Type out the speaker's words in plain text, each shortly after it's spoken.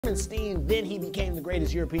Lichtenstein, then he became the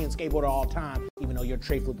greatest European skateboarder of all time. Even though your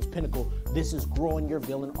tray flip was pinnacle, this is growing your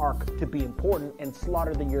villain arc to be important and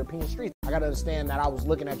slaughter the European streets. I gotta understand that I was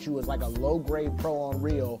looking at you as like a low-grade pro on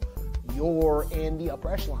Real. You're in the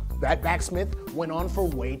upper echelon. That backsmith went on for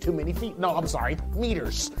way too many feet. No, I'm sorry,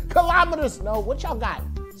 meters. Kilometers. No, what y'all got?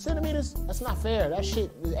 Centimeters? That's not fair. That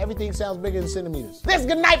shit, everything sounds bigger than centimeters. This is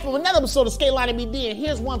good night from another episode of Skateline and BD, and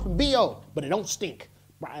here's one from B.O., but it don't stink.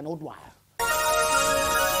 Brian O'Dwyer.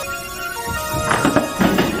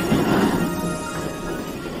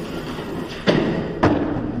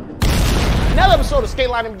 Another episode of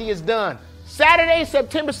Skateline and BD is done. Saturday,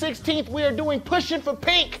 September 16th, we are doing Pushing for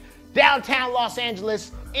Pink, downtown Los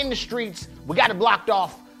Angeles, in the streets. We got it blocked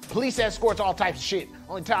off. Police escorts, all types of shit.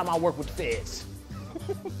 Only time I work with the feds.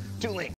 2 links.